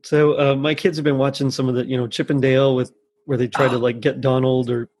yeah. So my kids have been watching some of the, Chip and Dale where they try to like get Donald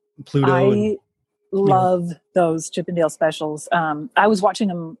or Pluto. I love those Chip and Dale specials. I was watching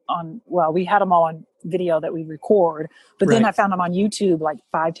them we had them all on video that we record, but then Right. I found them on YouTube like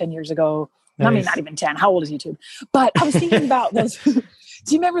 5-10 years aago. I mean, Nice. not even 10. How old is YouTube? But I was thinking about those.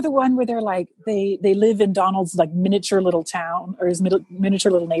 Do you remember the one where they're like, they live in Donald's like miniature little town or his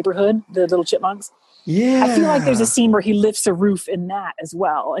miniature little neighborhood, the little chipmunks? Yeah. I feel like there's a scene where he lifts a roof in that as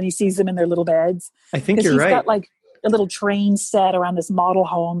well. And he sees them in their little beds. I think Because you're he's right. got like a little train set around this model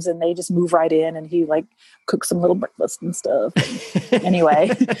homes and they just move right in and he like cooks some little breakfast and stuff. Anyway,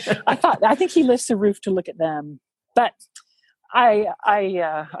 I think he lifts the roof to look at them, but I'm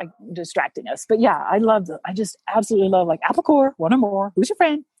distracting us. But yeah, I just absolutely love like Apple Core, one or more, who's your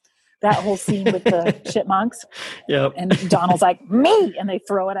friend? That whole scene with the chipmunks. Yep. And Donald's like, me, and they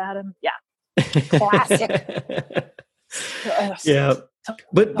throw it at him. Yeah. Classic. Yeah.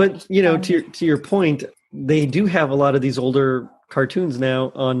 But to your point, they do have a lot of these older cartoons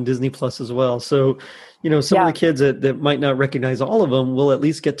now on Disney Plus as well. So, some of the kids that might not recognize all of them will at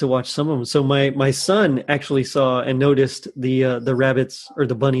least get to watch some of them. So my son actually saw and noticed the rabbits or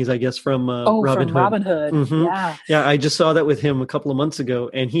the bunnies, I guess, from Robin Hood. Robin Hood. Mhm. Yeah. Yeah, I just saw that with him a couple of months ago,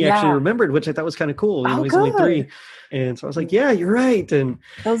 and he actually remembered, which I thought was kind of cool. He's only 3. And so I was like, yeah, you're right. And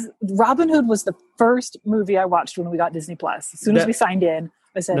Robin Hood was the first movie I watched when we got Disney Plus. As soon as we signed in,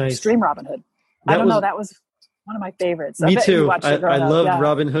 I said, Nice. stream Robin Hood. I don't know. That was one of my favorites. Me too. I loved Yeah.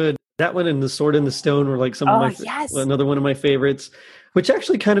 Robin Hood. That one and The Sword in the Stone were like some of my another one of my favorites, which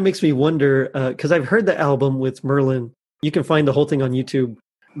actually kind of makes me wonder because I've heard the album with Merlin. You can find the whole thing on YouTube,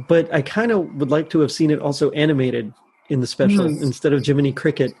 but I kind of would like to have seen it also animated in the special instead of Jiminy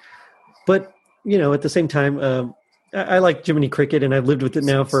Cricket. But at the same time, I like Jiminy Cricket, and I've lived with it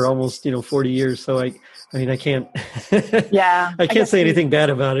now for almost 40 years. So I can't. Yeah, I can't say anything bad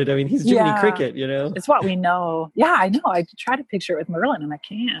about it. I mean, he's Jiminy Cricket, It's what we know. Yeah, I know. I try to picture it with Merlin, and I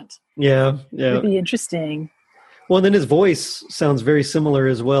can't. Yeah. It'd be interesting. Well, and then his voice sounds very similar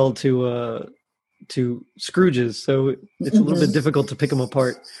as well to Scrooge's, so it's a little bit difficult to pick them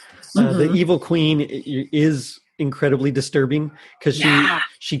apart. The evil queen is incredibly disturbing because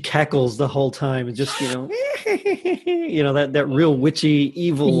she cackles the whole time and just that real witchy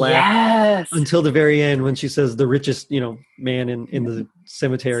evil laugh until the very end when she says the richest man in the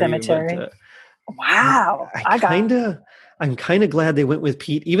cemetery. But, wow, I'm kind of glad they went with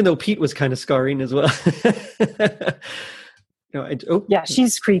Pete, even though Pete was kind of scarring as well. Yeah,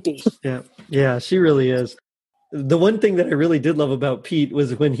 she's creepy. Yeah, she really is. The one thing that I really did love about Pete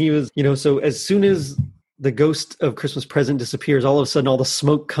was when he was, so as soon as the ghost of Christmas Present disappears, all of a sudden all the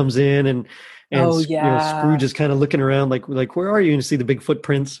smoke comes in and Scrooge is kind of looking around like where are you? And you see the big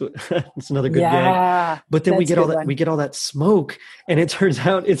footprints. It's another good gag. But then we get all that smoke, and it turns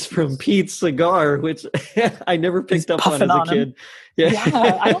out it's from Pete's cigar, which I never picked up on as a kid.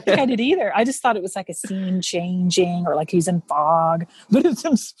 Yeah, I don't think I did either. I just thought it was like a scene changing or like he's in fog, but it's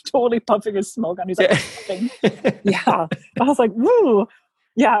him totally puffing his smoke on. He's like, yeah. I was like, woo.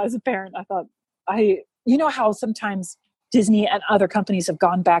 Yeah, as a parent, I thought how sometimes Disney and other companies have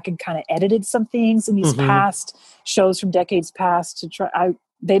gone back and kind of edited some things in these past shows from decades past to try.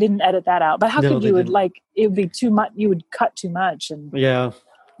 They didn't edit that out, but how could you it would be too much? You would cut too much, and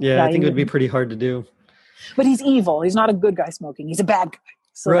Yeah, I think it would be pretty hard to do. But he's evil. He's not a good guy smoking. He's a bad guy.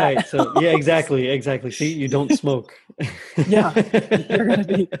 So right. So yeah, exactly. See, you don't smoke. Yeah, you're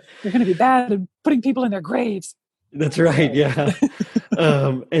gonna be bad and putting people in their graves. That's right. Yeah.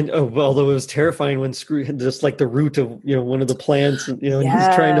 Although it was terrifying when Scrooge, just like the root of one of the plants, Yes.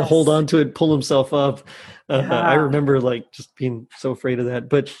 he's trying to hold on to it, pull himself up. I remember like just being so afraid of that.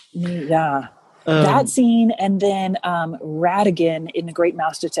 But yeah. That scene, and then Ratigan in The Great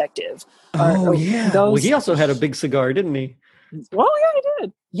Mouse Detective. Well, he also had a big cigar, didn't he? Oh yeah, he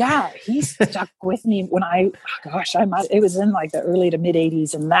did. Yeah, he stuck with me when it was in like the early to mid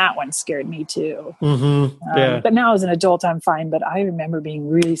 '80s, and that one scared me too. Mm-hmm. But now as an adult, I'm fine. But I remember being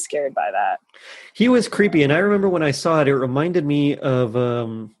really scared by that. He was creepy, and I remember when I saw it, it reminded me of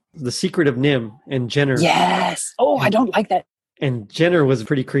The Secret of Nim and Jenner. Yes. Oh, I don't like that. And Jenner was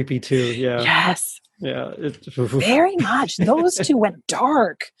pretty creepy too. Yeah. Yes. Yeah. Very much. Those two went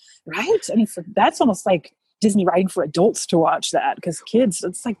dark, right? I mean, that's almost like Disney writing for adults to watch that, because kids,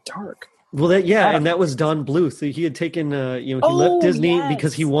 it's like dark. Well, and that was Don Bluth. He had taken, he left Disney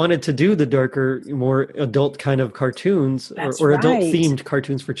because he wanted to do the darker, more adult kind of cartoons or adult-themed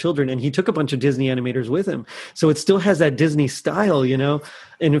cartoons for children, and he took a bunch of Disney animators with him. So it still has that Disney style, And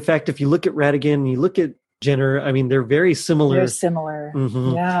in fact, if you look at Ratigan, you look at Jenner, I mean, they're very similar. They're similar.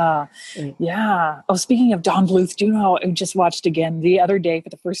 Mm-hmm. Yeah. Yeah. Oh, speaking of Don Bluth, do you know, I just watched again the other day for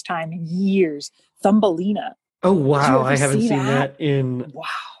the first time in years, Thumbelina. Oh, wow. I haven't seen that in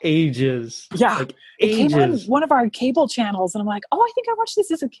ages. Yeah. Like it ages. came on one of our cable channels, and I'm like, I think I watched this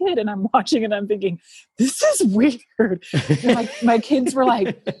as a kid. And I'm watching it, and I'm thinking, this is weird. And my kids were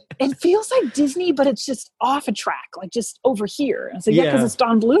like, it feels like Disney, but it's just off a track, like just over here. And I said, because it's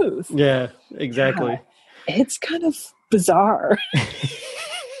Don Bluth. Yeah, exactly. Yeah. It's kind of bizarre.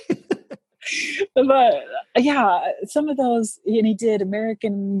 But yeah, some of those, and he did An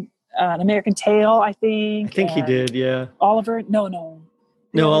American Tail, I think. I think he did, yeah. Oliver? No.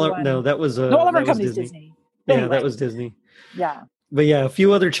 That was Oliver Company's Disney. Yeah, that was Disney. Yeah. But yeah, a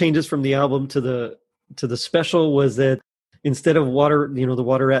few other changes from the album to the special was that instead of water, the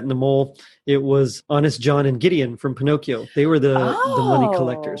water rat and the mole, it was Honest John and Gideon from Pinocchio. They were the money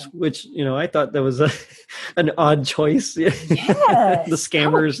collectors, which, I thought that was an odd choice. Yes. The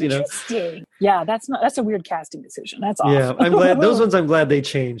scammers, Interesting. Yeah, that's a weird casting decision. That's awesome. Yeah, I'm glad they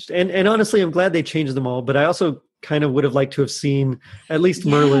changed. And honestly, I'm glad they changed them all, but I also kind of would have liked to have seen at least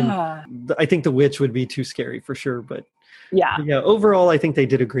Merlin. I think the witch would be too scary for sure, but overall, I think they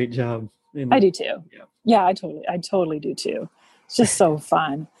did a great job. I do too. Yeah, I totally do too. It's just so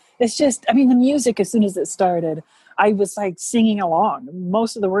fun. It's just, the music, as soon as it started, I was like singing along.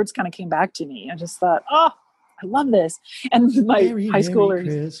 Most of the words kind of came back to me. I just thought, I love this. And my high schooler,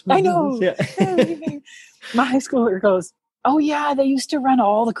 I know. Yeah. My high schooler goes, oh yeah, they used to run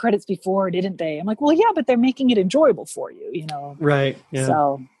all the credits before, didn't they? I'm like, well, yeah, but they're making it enjoyable for you, Right. Yeah.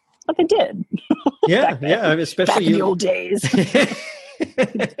 So, but they did. Yeah. Especially back in the old days.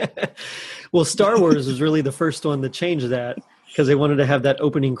 Well, Star Wars was really the first one that changed that, because they wanted to have that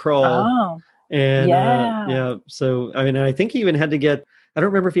opening crawl. Oh, and so I think he even had to get, I don't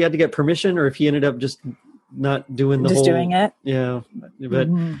remember if he had to get permission or if he ended up just not doing doing it. Yeah, but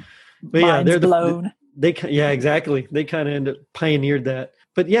Mind's they're blown. Exactly. They kind of pioneered that.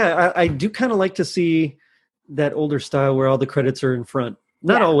 But yeah, I do kind of like to see that older style where all the credits are in front.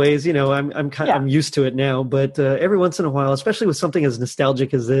 Not always, I'm used to it now, but every once in a while, especially with something as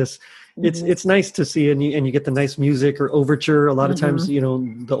nostalgic as this, it's nice to see, and you get the nice music or overture. A lot of times,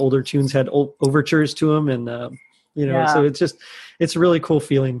 the older tunes had overtures to them, and so it's a really cool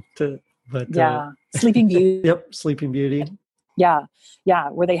feeling to. But Sleeping Beauty. Yep, Sleeping Beauty. Yeah,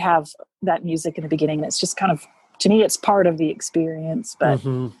 where they have that music in the beginning, and it's just kind of, to me, it's part of the experience. But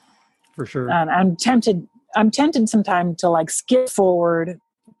for sure, and I'm tempted sometimes to like skip forward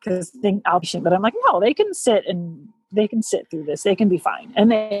because I'll be, but I'm like, no, they can sit through this. They can be fine.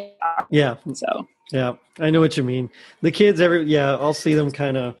 And they are. Yeah. So. Yeah. I know what you mean. The kids, I'll see them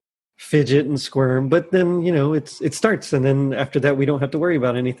kind of fidget and squirm, but then, it starts. And then after that, we don't have to worry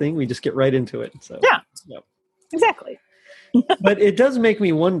about anything. We just get right into it. So yeah. Exactly. But it does make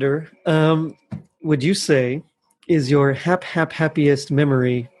me wonder, would you say, is your happiest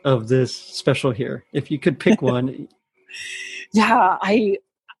memory of this special here? If you could pick one. Yeah, I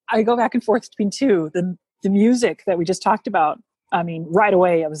go back and forth between two. The music that we just talked about. Right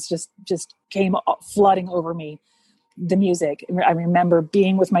away, it was just came flooding over me. The music. I remember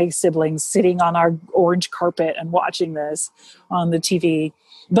being with my siblings, sitting on our orange carpet and watching this on the TV.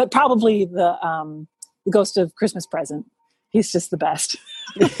 But probably the Ghost of Christmas Present. He's just the best.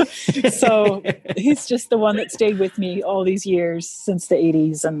 So he's just the one that stayed with me all these years since the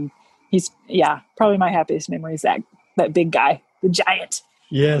 80s. And he's, probably my happiest memory is that big guy, the giant.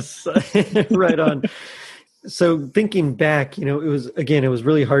 Yes, right on. So thinking back, it was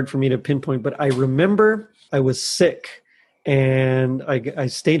really hard for me to pinpoint, but I remember I was sick. And I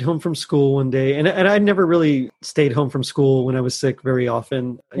stayed home from school one day, and I never really stayed home from school when I was sick very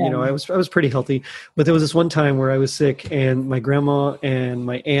often. Yeah. I was pretty healthy, but there was this one time where I was sick, and my grandma and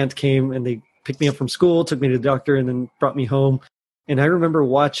my aunt came and they picked me up from school, took me to the doctor, and then brought me home. And I remember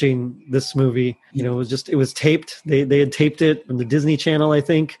watching this movie. It was taped. They had taped it from the Disney Channel, I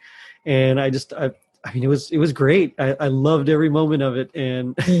think, and it was great. I loved every moment of it.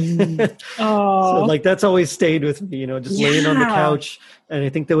 And so that's always stayed with me, just laying on the couch. And I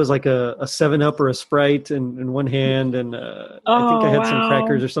think there was like a 7-Up or a Sprite in one hand. And I think I had some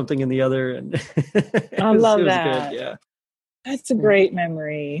crackers or something in the other. And I love that. It was good, yeah. That's a great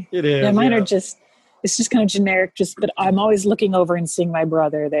memory. It is. Yeah, mine are it's just kind of generic, but I'm always looking over and seeing my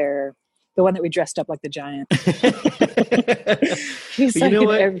brother there. The one that we dressed up like the giant. He's you know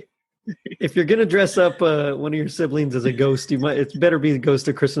what? If you're going to dress up one of your siblings as a ghost, it's better be the Ghost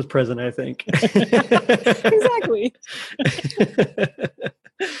of Christmas Present, I think. Exactly.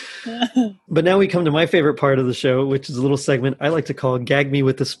 But now we come to my favorite part of the show, which is a little segment I like to call Gag Me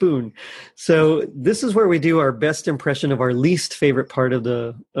with the Spoon. So this is where we do our best impression of our least favorite part of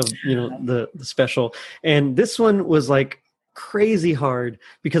the special. And this one was like crazy hard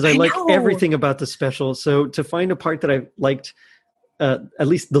because I like everything about the special. So to find a part that I liked at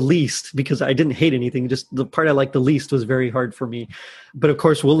least the least, because I didn't hate anything, just the part I liked the least was very hard for me. But of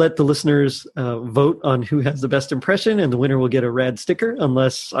course, we'll let the listeners vote on who has the best impression, and the winner will get a rad sticker,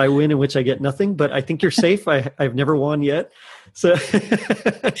 unless I win, in which I get nothing. But I think you're safe. I've never won yet. So,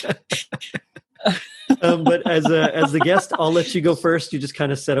 but as the guest, I'll let you go first. You just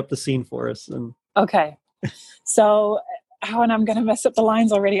kind of set up the scene for us. Okay. So, and I'm going to mess up the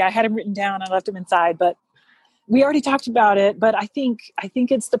lines already. I had them written down. I left them inside, but we already talked about it. But I think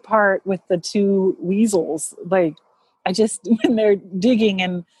it's the part with the two weasels. Like, when they're digging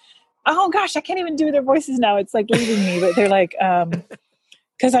and, oh gosh, I can't even do their voices now. It's like leaving me, but they're like,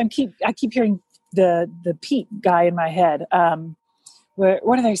 cause I keep hearing the Pete guy in my head.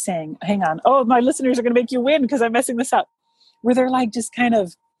 What are they saying? Hang on. Oh, my listeners are going to make you win because I'm messing this up. Where they're like, just kind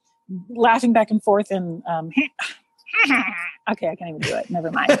of laughing back and forth and, okay, I can't even do it.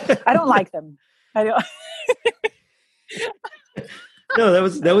 Never mind. I don't like them. I don't. No,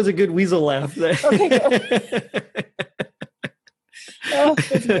 that was a good weasel laugh. Okay, good. Oh,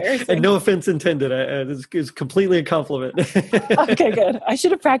 that's embarrassing. And no offense intended. It's completely a compliment. Okay, good. I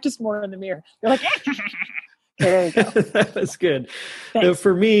should have practiced more in the mirror. They're like, okay, there you go. That was good.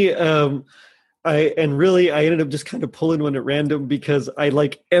 For me, I ended up just kind of pulling one at random because I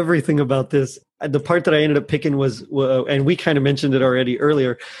like everything about this. The part that I ended up picking was, and we kind of mentioned it already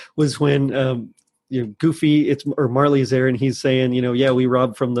earlier, was when Goofy or Marley's there and he's saying, we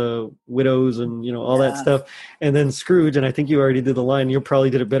robbed from the widows and, all that stuff. And then Scrooge, and I think you already did the line, you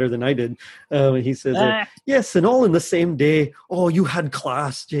probably did it better than I did. He says, yes, and all in the same day. Oh, you had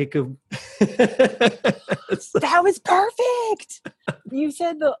class, Jacob. That was perfect. You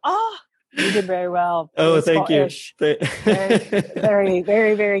said you did very well. Oh, thank you. Very, very,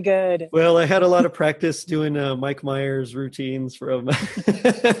 very, very good. Well, I had a lot of practice doing Mike Myers routines from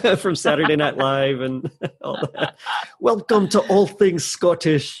Saturday Night Live and all that. Welcome to All Things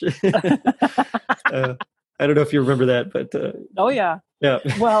Scottish. I don't know if you remember that, but oh yeah. Yeah.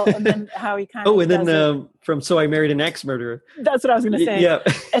 Well, and then how he kind of. Oh, and then from So I Married an Axe Murderer. That's what I was going to say. Yeah.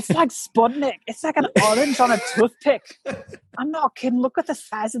 It's like Sputnik. It's like an orange on a toothpick. I'm not kidding. Look at the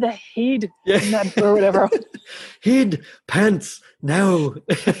size of the head. Yeah. Or whatever. Head, pants, now.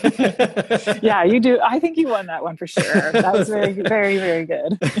 Yeah, you do. I think you won that one for sure. That was very, very, very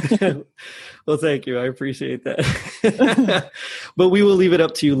good. Well, thank you. I appreciate that. But we will leave it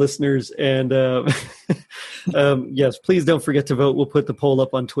up to you listeners. And yes, please don't forget to vote. We'll put the poll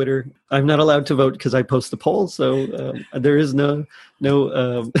up on Twitter. I'm not allowed to vote because I post the poll. So there is no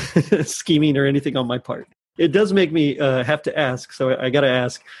scheming or anything on my part. It does make me have to ask. So I got to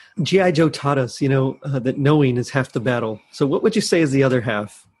ask, G.I. Joe taught us, that knowing is half the battle. So what would you say is the other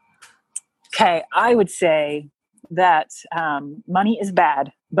half? Okay. I would say that money is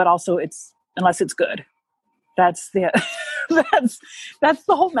bad, but also unless it's good. That's the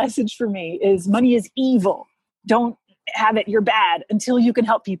whole message for me is money is evil. Don't have it. You're bad until you can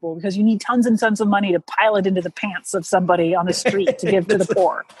help people because you need tons and tons of money to pile it into the pants of somebody on the street to give to the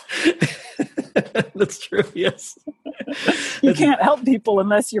poor. That's true. Yes. You can't help people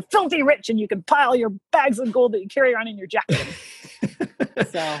unless you're filthy rich and you can pile your bags of gold that you carry around in your jacket.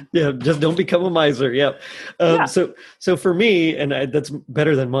 So Yeah, just don't become a miser. Yep. yeah. So for me, and that's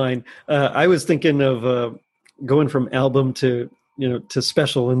better than mine. I was thinking of going from album to to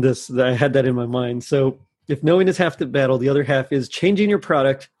special in this. I had that in my mind. So if knowing is half the battle, the other half is changing your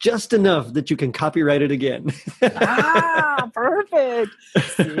product just enough that you can copyright it again. Perfect.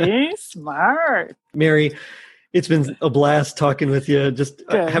 See, smart. Mary, it's been a blast talking with you. Just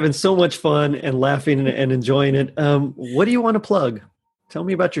having so much fun and laughing and enjoying it. What do you want to plug? Tell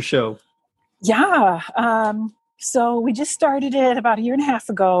me about your show. Yeah. So we just started it about a year and a half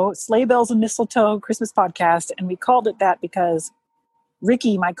ago, Sleigh Bells and Mistletoe Christmas Podcast. And we called it that because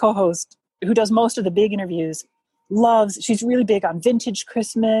Ricky, my co-host, who does most of the big interviews, she's really big on vintage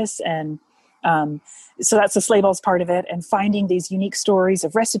Christmas. And so that's the Sleigh Bells part of it. And finding these unique stories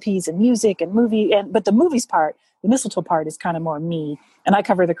of recipes and music and but the movies part, the mistletoe part is kind of more me. And I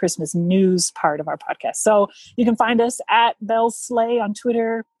cover the Christmas news part of our podcast. So you can find us at Bells Sleigh on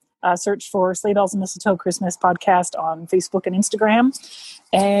Twitter. Search for Sleigh Bells and Mistletoe Christmas Podcast on Facebook and Instagram.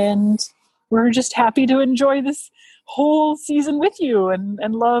 And we're just happy to enjoy this whole season with you and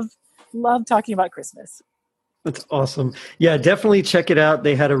love talking about Christmas. That's awesome. Yeah, definitely check it out.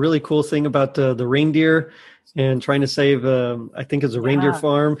 They had a really cool thing about the reindeer and trying to save, I think it's a reindeer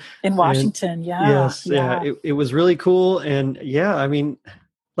farm. In Washington, Yes, it was really cool. And yeah, I mean,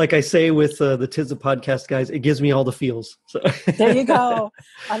 like I say with the Tis the Podcast guys, it gives me all the feels. So. There you go.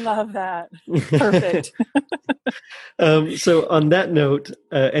 I love that. Perfect. So on that note,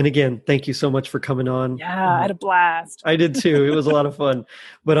 and again, thank you so much for coming on. Yeah, I had a blast. I did too. It was a lot of fun.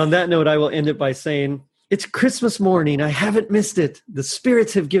 But on that note, I will end it by saying, it's Christmas morning. I haven't missed it. The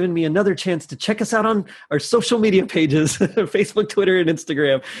spirits have given me another chance to check us out on our social media pages, Facebook, Twitter, and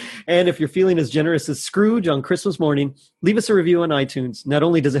Instagram. And if you're feeling as generous as Scrooge on Christmas morning, leave us a review on iTunes. Not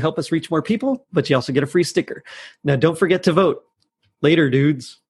only does it help us reach more people, but you also get a free sticker. Now, don't forget to vote. Later, dudes.